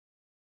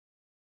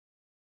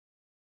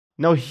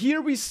Now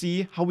here we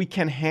see how we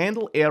can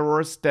handle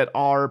errors that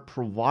are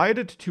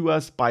provided to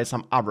us by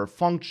some other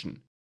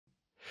function.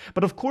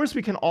 But of course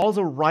we can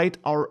also write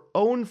our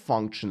own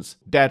functions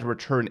that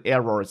return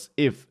errors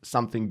if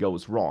something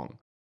goes wrong.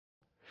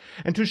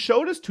 And to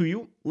show this to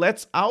you,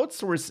 let's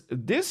outsource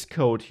this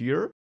code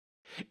here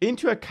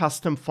into a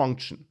custom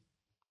function,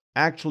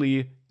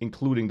 actually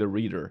including the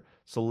reader.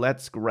 So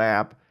let's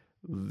grab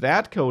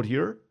that code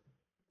here,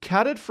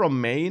 cut it from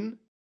main,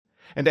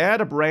 and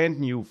add a brand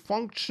new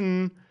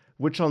function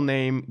which I'll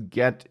name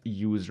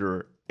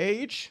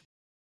getUserAge.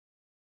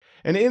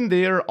 And in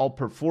there, I'll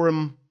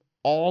perform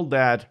all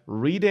that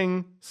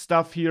reading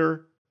stuff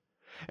here.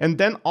 And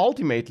then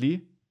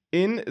ultimately,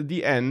 in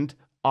the end,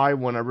 I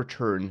want to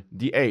return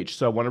the age.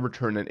 So I want to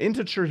return an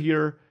integer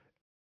here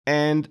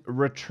and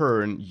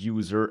return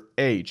user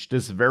age,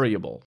 this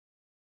variable.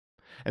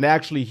 And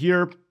actually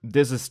here,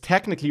 this is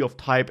technically of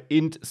type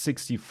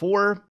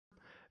int64,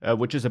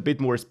 which is a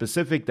bit more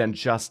specific than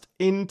just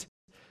int.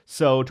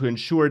 So to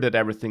ensure that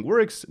everything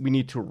works, we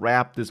need to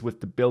wrap this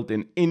with the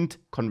built-in int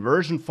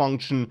conversion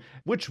function,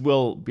 which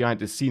will, behind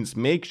the scenes,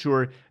 make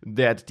sure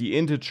that the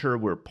integer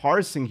we're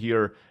parsing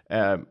here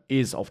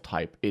is of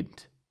type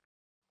int.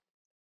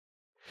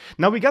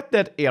 Now we got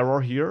that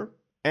error here,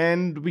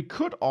 and we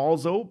could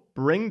also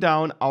bring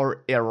down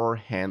our error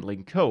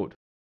handling code.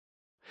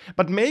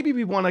 But maybe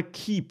we want to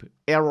keep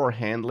error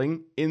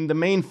handling in the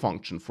main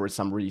function for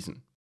some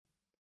reason.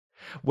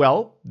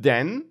 Well,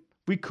 then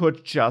we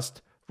could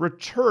just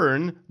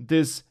return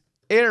this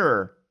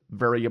error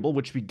variable,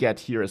 which we get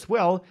here as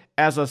well,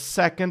 as a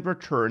second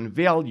return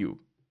value,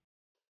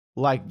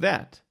 like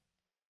that.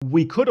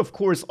 We could, of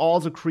course,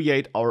 also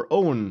create our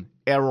own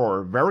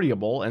error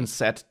variable and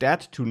set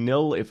that to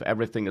nil if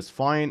everything is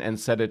fine, and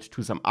set it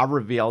to some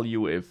other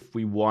value if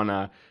we want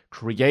to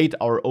create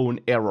our own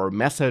error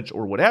message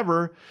or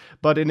whatever.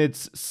 But in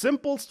its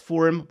simplest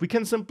form, we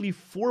can simply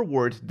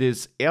forward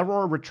this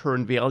error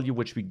return value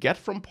which we get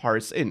from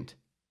parseInt.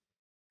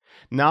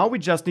 Now we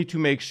just need to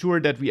make sure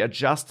that we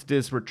adjust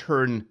this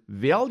return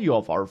value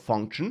of our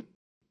function,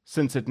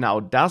 since it now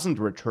doesn't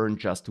return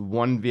just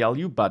one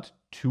value but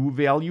two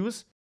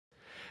values.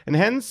 And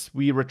hence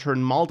we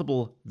return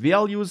multiple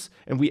values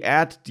and we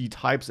add the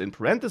types in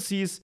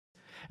parentheses.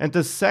 And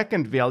the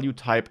second value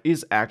type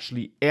is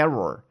actually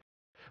error,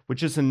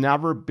 which is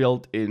another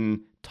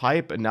built-in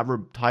type, another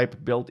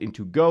type built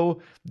into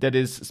Go that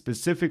is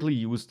specifically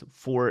used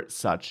for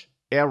such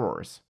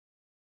errors.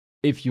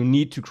 If you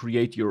need to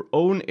create your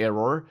own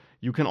error,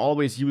 you can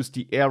always use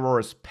the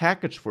errors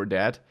package for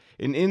that.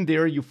 And in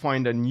there you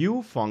find a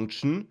new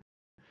function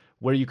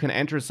where you can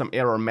enter some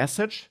error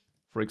message,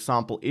 for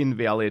example,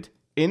 invalid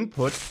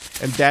input,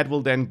 and that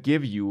will then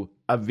give you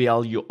a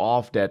value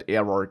of that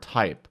error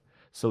type.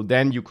 So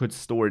then you could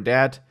store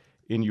that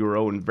in your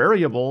own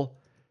variable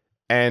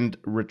and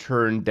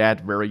return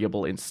that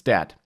variable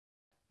instead.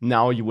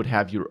 Now you would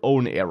have your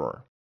own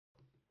error.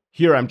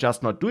 Here I'm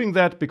just not doing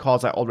that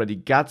because I already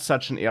got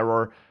such an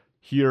error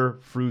here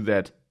through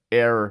that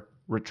error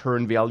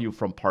return value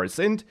from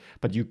parseInt,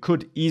 but you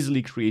could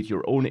easily create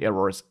your own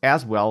errors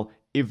as well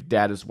if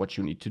that is what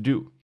you need to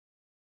do.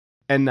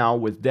 And now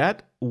with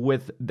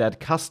that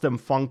custom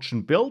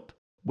function built,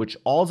 which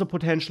also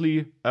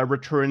potentially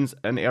returns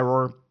an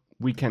error,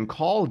 we can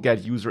call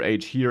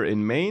getUserAge here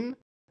in main.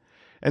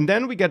 And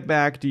then we get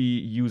back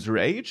the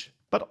userAge,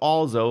 but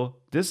also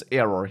this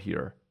error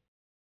here.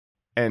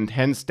 And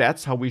hence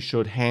that's how we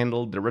should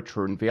handle the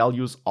return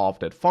values of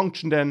that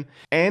function then.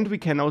 And we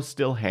can now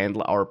still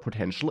handle our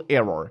potential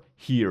error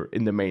here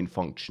in the main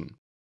function.